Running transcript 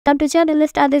Come to channel,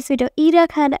 let's start this video. Ira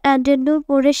Khan and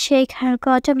Nupur Shikhare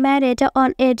got married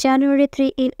on January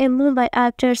 3 in Mumbai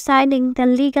after signing the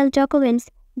legal documents.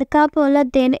 The couple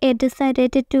then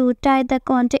decided to tie the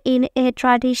knot in a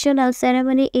traditional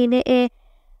ceremony in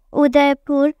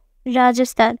Udaipur,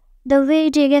 Rajasthan. The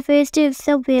wedding festivals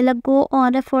will go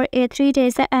on for 3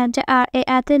 days and are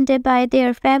attended by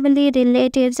their family,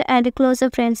 relatives, and close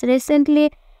friends.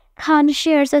 Recently, Khan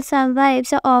shares some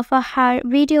vibes of her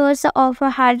videos of her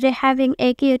having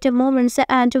a cute moments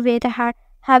and with her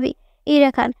hubby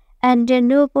Ira Khan and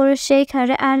Nupur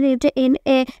Shikhare arrived in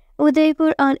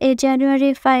Udaipur on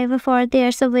January 5 for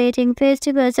their wedding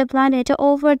festivals planned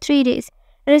over 3 days.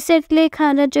 Recently,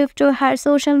 Khan took to her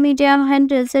social media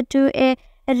handles to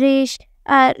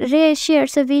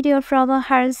shares a video from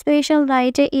her special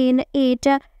night in it.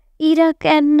 Ira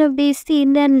can be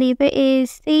seen and leave a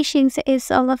station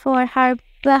is all for her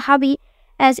hubby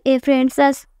as a friend.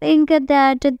 Think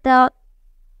that the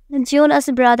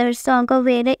Jonas Brothers song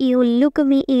 "When You Look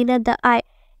Me in the Eye"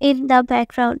 in the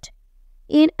background.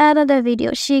 In another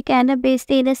video, she can be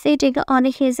seen sitting on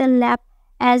his lap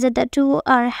as the two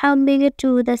are humming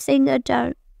to the singer.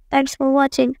 Thanks for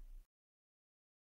watching.